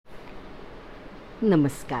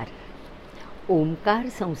नमस्कार. ओमकार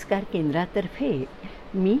संस्कार केंद्रातर्फे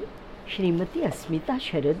मी श्रीमती अस्मिता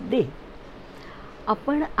शरद दे.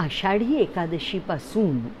 आपण आषाढी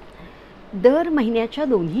एकादशीपासून दर महिन्याच्या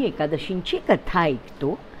दोन्ही एकादशींची कथा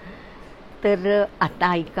ऐकतो. तर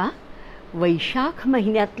आता ऐका वैशाख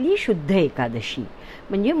महिन्यातली शुद्ध एकादशी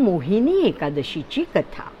म्हणजे मोहिनी एकादशीची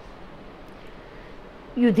कथा.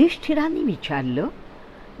 युधिष्ठिराने विचारलं,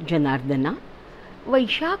 जनार्दना,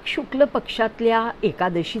 वैशाख शुक्ल पक्षातल्या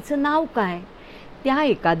एकादशीचं नाव काय? त्या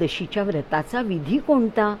एकादशीच्या व्रताचा विधी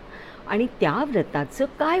कोणता आणि त्या व्रताचं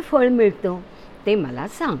काय फळ मिळतं ते मला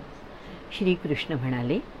सांग. श्रीकृष्ण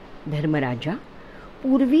म्हणाले, धर्मराजा,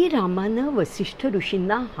 पूर्वी रामानं वसिष्ठ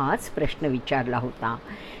ऋषींना हाच प्रश्न विचारला होता.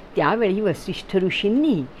 त्यावेळी वसिष्ठ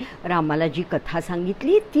ऋषींनी रामाला जी कथा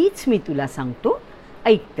सांगितली तीच मी तुला सांगतो,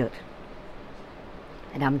 ऐक तर.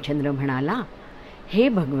 रामचंद्र म्हणाला, हे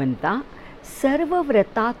भगवंता, सर्व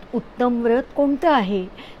व्रतात उत्तम व्रत कोणतं आहे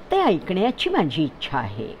ते ऐकण्याची माझी इच्छा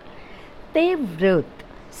आहे. ते व्रत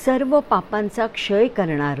सर्व पापांचा क्षय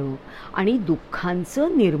करणारं आणि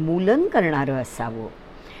दुःखांचं निर्मूलन करणारं असावं.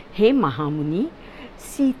 हे महामुनी,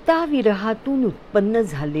 सीताविरहातून उत्पन्न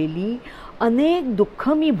झालेली अनेक दुःख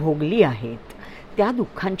मी भोगली आहेत. त्या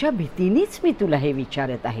दुःखांच्या भीतीनेच मी तुला हे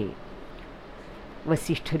विचारत आहे.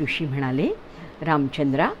 वसिष्ठ ऋषी म्हणाले,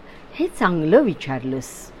 रामचंद्रा, हे चांगलं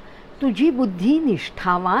विचारलंस. तुझी बुद्धी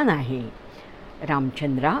निष्ठावान आहे.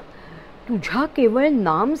 रामचंद्रा, तुझ्या केवळ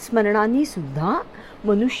नामस्मरणाने सुद्धा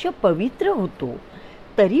मनुष्य पवित्र होतो.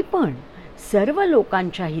 तरी पण सर्व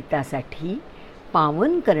लोकांच्या हितासाठी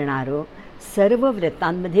पावन करणारं, सर्व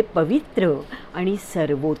व्रतांमध्ये पवित्र आणि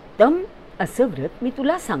सर्वोत्तम असं व्रत मी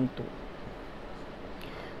तुला सांगतो.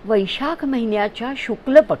 वैशाख महिन्याच्या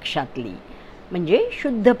शुक्ल पक्षातली म्हणजे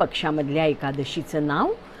शुद्ध पक्षामधल्या एकादशीचं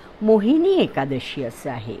नाव मोहिनी एकादशी असं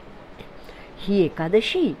आहे. ही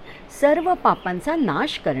एकादशी सर्व पापांचा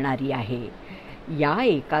नाश करणारी आहे. या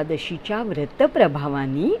एकादशीच्या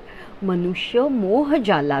व्रतप्रभावाने मनुष्य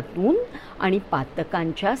मोहजालातून आणि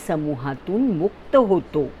पातकांच्या समूहातून मुक्त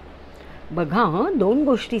होतो. बघा, दोन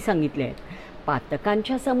गोष्टी सांगितल्या आहेत.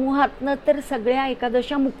 पातकांच्या समूहातनं तर सगळ्या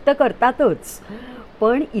एकादशा मुक्त करतातच,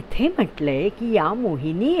 पण इथे म्हटलंय की या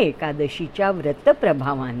मोहिनी एकादशीच्या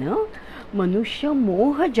व्रतप्रभावानं मनुष्य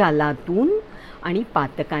मोहजालातून आणि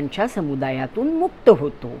पातकांच्या समुदायातून मुक्त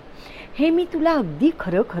होतो. हे मी तुला अगदी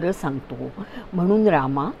खरं खरं सांगतो. म्हणून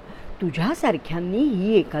रामा, तुझ्यासारख्यांनी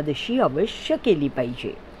ही एकादशी अवश्य केली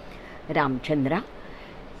पाहिजे. रामचंद्रा,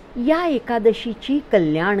 या एकादशीची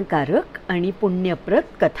कल्याणकारक आणि पुण्यप्रद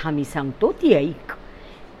कथा मी सांगतो, ती ऐक.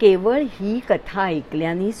 केवळ ही कथा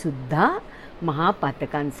ऐकल्याने सुद्धा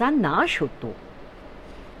महापातकांचा नाश होतो.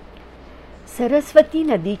 सरस्वती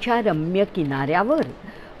नदीच्या रम्य किनाऱ्यावर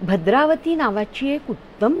भद्रावती नावाची एक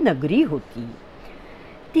उत्तम नगरी होती.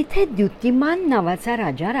 तिथे द्युतिमान नावाचा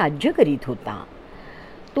राजा राज्य करीत होता.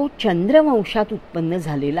 तो चंद्रवंशात उत्पन्न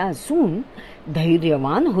झालेला असून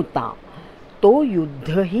धैर्यवान होता. तो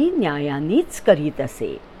युद्धही न्यायानेच करीत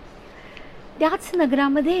असे. त्याच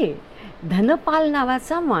नगरामध्ये धनपाल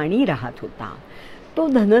नावाचा वाणी राहत होता. तो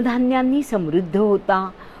धनधान्यांनी समृद्ध होता,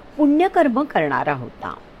 पुण्यकर्म करणारा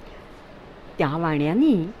होता. त्या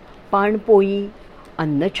वाण्यानी पाणपोई,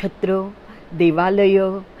 अन्नछत्र, देवालय,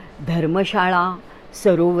 धर्मशाळा,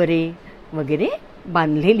 सरोवरे वगैरे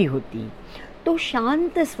बांधलेली होती. तो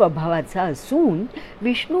शांत स्वभावाचा असून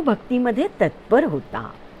विष्णू भक्तीमध्ये तत्पर होता.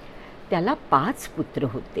 त्याला 5 पुत्र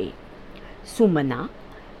होते. सुमना,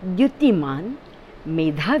 द्युतिमान,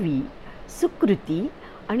 मेधावी, सुकृती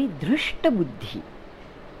आणि धृष्टबुद्धी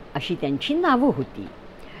अशी त्यांची नावं होती.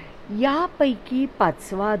 यापैकी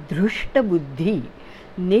 5वा धृष्टबुद्धी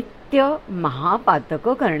नित्य महापातक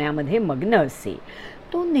करण्यामध्ये मग्न असे.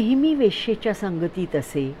 तो नेहमी वेश्येच्या संगतीत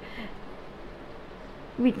असे.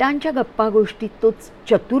 विटांच्या गप्पा गोष्टीत तो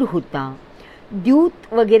चतुर होता.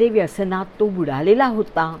 द्यूत वगैरे व्यसनात तो बुडालेला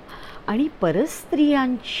होता आणि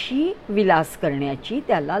परस्त्रियांशी विलास करण्याची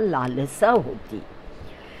त्याला लालसा होती.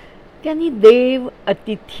 त्यांनी देव,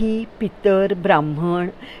 अतिथी, पितर, ब्राह्मण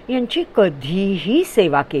यांची कधीही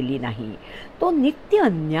सेवा केली नाही. तो नित्य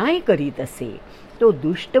अन्याय करीत असे. तो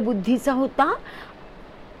दुष्टबुद्धीचा होता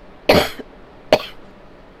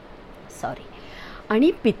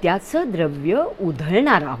आणि पित्याचं द्रव्य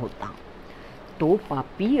उधळणारा होता. तो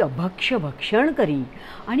पापी अभक्ष्य भक्षण करी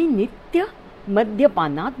आणि नित्य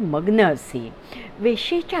मद्यपानात मग्न असे.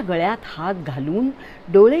 वेश्येच्या गळ्यात हात घालून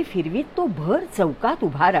डोळे फिरवीत तो भर चौकात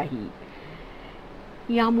उभा राही.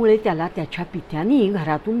 यामुळे त्याला त्याच्या पित्याने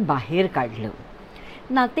घरातून बाहेर काढलं.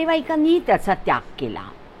 नातेवाईकांनी त्याचा त्याग केला.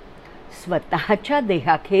 स्वतःच्या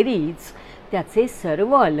देहाखेरीज त्याचे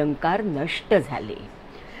सर्व अलंकार नष्ट झाले.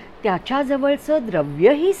 त्याच्याजवळचं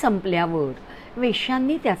द्रव्यही संपल्यावर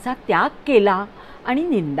वेश्यांनी त्याचा त्याग केला आणि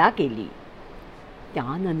निंदा केली.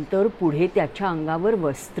 त्यानंतर पुढे त्याच्या अंगावर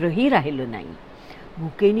वस्त्रही राहिलं नाही.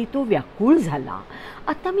 भुकेने तो व्याकुळ झाला.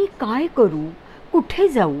 आता मी काय करू, कुठे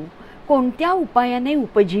जाऊ, कोणत्या उपायाने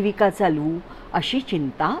उपजीविका चालवू, अशी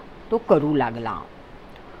चिंता तो करू लागला.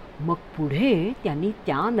 मग पुढे त्यांनी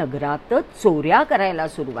त्या नगरातच चोऱ्या करायला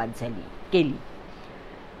सुरुवात केली.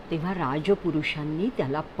 तेव्हा राजपुरुषांनी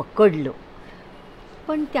त्याला पकडलं,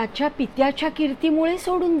 पण त्याच्या पित्याच्या कीर्तीमुळे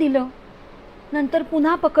सोडून दिलं. नंतर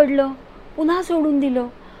पुन्हा पकडलं, पुन्हा सोडून दिलं.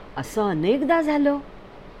 असं अनेकदा झालं.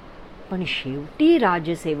 पण शेवटी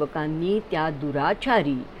राजसेवकांनी त्या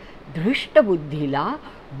दुराचारी धृष्टबुद्धीला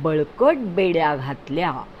बळकट बेड्या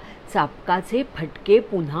घातल्या. चाबकाचे फटके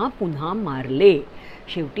पुन्हा पुन्हा मारले.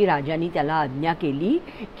 शेवटी राजांनी त्याला आज्ञा केली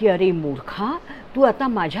की अरे मूर्खा, तू आता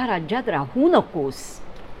माझ्या राज्यात राहू नकोस.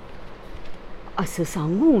 असं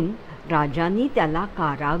सांगून राजांनी त्याला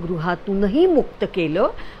कारागृहातूनही मुक्त केलं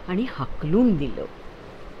आणि हाकलून दिलं.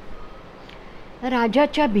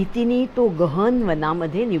 राजाच्या भीतीने तो गहन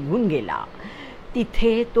वनामध्ये निघून गेला.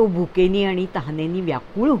 तिथे तो भुकेनी आणि तहानेनी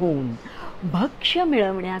व्याकुळ होऊन भक्ष्य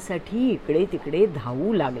मिळवण्यासाठी इकडे तिकडे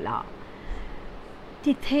धावू लागला.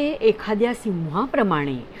 तिथे एखाद्या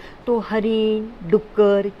सिंहाप्रमाणे तो हरिण,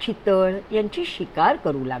 डुक्कर, चितळ यांची शिकार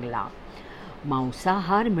करू लागला.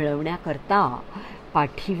 मांसाहार मिळवण्याकरता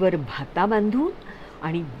पाठीवर भाता बांधून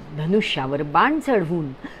आणि धनुष्यावर बाण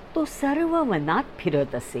चढवून तो सर्व वनात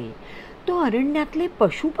फिरत असे. तो अरण्यातले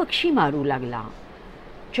पशुपक्षी मारू लागला.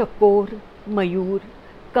 चकोर, मयूर,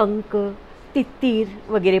 कंक, तित्तीर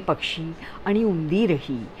वगैरे पक्षी आणि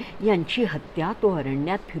उंदीरही यांची हत्या तो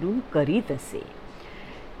अरण्यात फिरून करीत असे.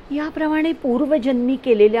 याप्रमाणे पूर्वजन्मी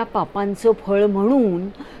केलेल्या पापांचं फळ म्हणून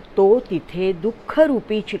तो तिथे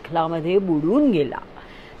दुःखरूपी चिखलामध्ये बुडून गेला.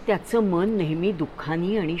 त्याचं मन नेहमी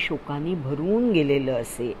दुःखानी आणि शोकानी भरून गेलेलं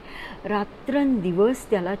असे. रात्रंदिवस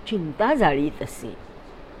त्याला चिंता जाळीत असे.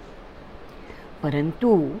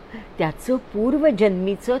 परंतु त्याचं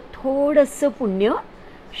पूर्वजन्मीचं थोडंसं पुण्य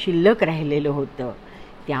शिल्लक राहिलेलं होतं.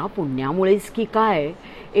 त्या पुण्यामुळेच की काय,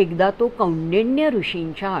 एकदा तो कौंडिण्य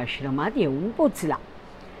ऋषींच्या आश्रमात येऊन पोचला.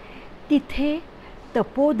 तिथे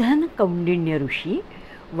तपोधन कौंडिण्य ऋषी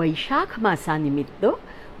वैशाख मासानिमित्त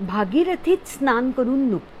भागीरथीत स्नान करून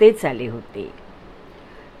नुकतेच आले होते.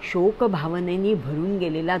 शोकभावनेने भरून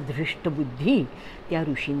गेलेला धृष्टबुद्धी त्या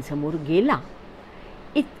ऋषींसमोर गेला.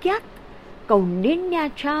 इतक्यात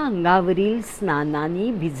कौंडिण्याच्या अंगावरील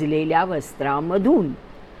स्नानाने भिजलेल्या वस्त्रामधून,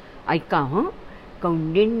 ऐका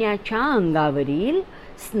कौंडिण्याच्या अंगावरील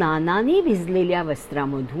स्नानाने भिजलेल्या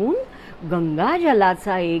वस्त्रामधून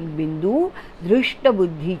गंगाजलाचा एक बिंदू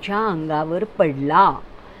धृष्टबुद्धीच्या अंगावर पडला.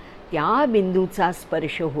 त्या बिंदूचा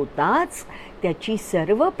स्पर्श होताच त्याची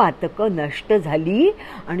सर्व पातकं नष्ट झाली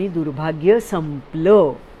आणि दुर्भाग्य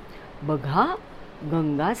संपलं. बघा,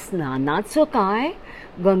 गंगा स्नानाचं काय,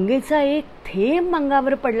 गंगेचा एक थेंब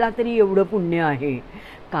अंगावर पडला तरी एवढं पुण्य आहे.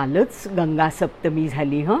 कालच गंगा सप्तमी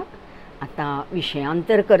झाली. आता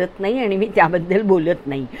विषयांतर करत नाही आणि मी त्याबद्दल बोलत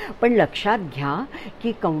नाही, पण लक्षात घ्या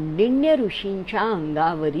की कौंडिण्य ऋषींच्या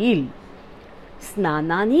अंगावरील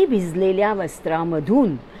स्नानाने भिजलेल्या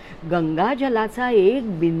वस्त्रामधून गंगाजलाचा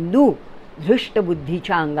एक बिंदू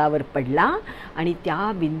धृष्टबुद्धीच्या अंगावर पडला आणि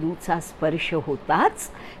त्या बिंदूचा स्पर्श होताच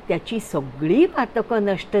त्याची सगळी पातकं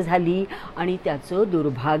नष्ट झाली आणि त्याचं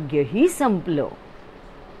दुर्भाग्यही संपलं.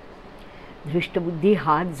 धृष्टबुद्धी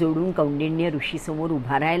हात जोडून कौंडिण्य ऋषीसमोर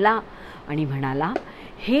उभा राहिला आणि म्हणाला,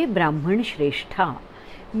 हे ब्राह्मण श्रेष्ठा,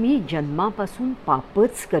 मी जन्मापासून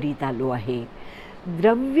पापच करीत आलो आहे.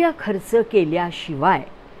 द्रव्य खर्च केल्याशिवाय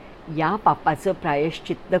या पापाचं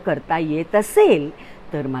प्रायश्चित्त करता येत असेल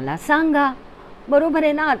तर मला सांगा. बरोबर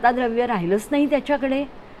आहे ना, आता द्रव्य राहिलंच नाही त्याच्याकडे.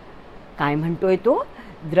 काय म्हणतोय तो,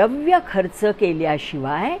 द्रव्य खर्च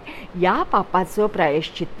केल्याशिवाय या पापाचं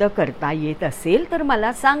प्रायश्चित्त करता येत असेल तर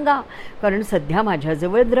मला सांगा, कारण सध्या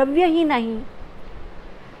माझ्याजवळ द्रव्यही नाही.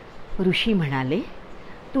 ऋषी म्हणाले,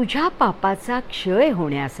 तुझ्या पापाचा क्षय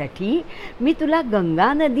होण्यासाठी मी तुला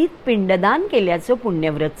गंगा नदीत पिंडदान केल्याचं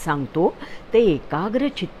पुण्यव्रत सांगतो, ते एकाग्र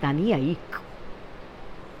चित्ताने ऐक.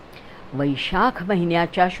 वैशाख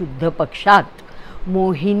महिन्याच्या शुद्ध पक्षात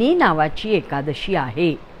मोहिनी नावाची एकादशी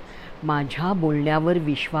आहे. माझ्या बोलण्यावर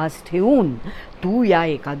विश्वास ठेवून तू या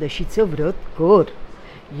एकादशीचं व्रत कर.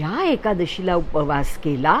 या एकादशीला उपवास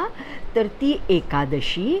केला तर ती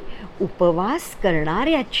एकादशी उपवास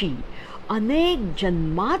करणाऱ्याची अनेक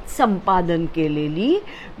जन्मात संपादन केलेली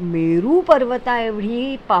मेरू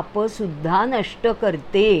पर्वताएवढी पापसुद्धा नष्ट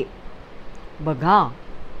करते. बघा,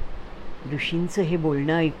 ऋषींचं हे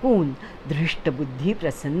बोलणं ऐकून धृष्टबुद्धी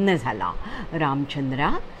प्रसन्न झाला. रामचंद्रा,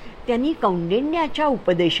 त्यांनी कौंडिण्याच्या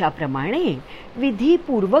उपदेशाप्रमाणे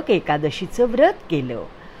विधीपूर्वक एकादशीचं व्रत केलं.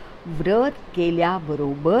 व्रत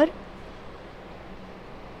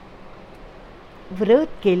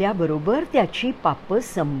केल्याबरोबर त्याची पापं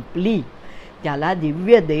संपली. त्याला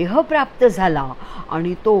दिव्य देह प्राप्त झाला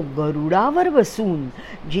आणि तो गरुडावर बसून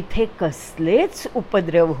जिथे कसलेच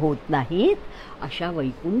उपद्रव होत नाहीत अशा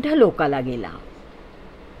वैकुंठ लोकाला गेला.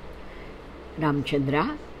 रामचंद्रा,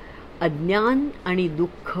 अज्ञान आणि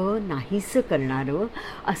दुःख नाहीस करणारं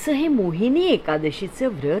असं हे मोहिनी एकादशीचं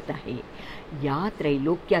व्रत आहे. या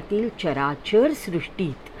त्रैलोक्यातील चराचर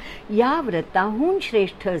सृष्टीत या व्रताहून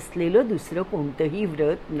श्रेष्ठ असलेलं दुसरं कोणतंही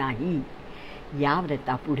व्रत नाही. या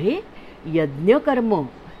व्रतापुढे यज्ञकर्म,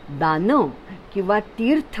 दान किंवा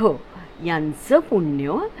तीर्थ यांचं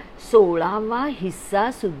पुण्य 16वा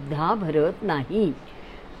हिस्सा सुद्धा भरत नाही.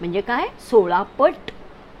 म्हणजे काय, 16 पट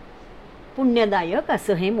पुण्यदायक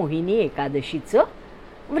असं हे मोहिनी एकादशीचं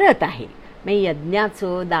व्रत आहे. म्हणजे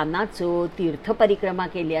यज्ञाचं, दानाचं, तीर्थपरिक्रमा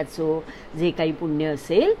केल्याचं जे काही पुण्य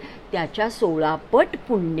असेल त्याच्या 16 पट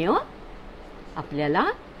पुण्य आपल्याला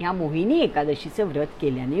या मोहिनी एकादशीचं व्रत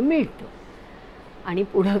केल्याने मिळतं. आणि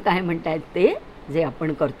पुढं काय म्हणतायत ते जे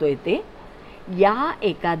आपण करतोय ते, या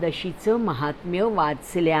एकादशीचं महात्म्य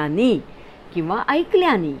वाचल्याने किंवा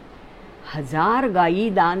ऐकल्याने 1000 गायी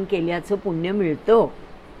दान केल्याचं पुण्य मिळतं.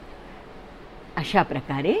 अशा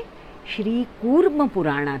प्रकारे श्री कूर्म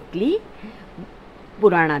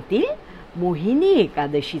पुराणातील मोहिनी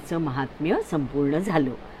एकादशीचं महात्म्य संपूर्ण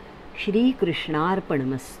झालं.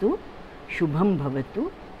 श्रीकृष्णार्पणमस्तु. शुभम भवतु.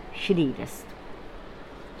 श्रीरस्तु.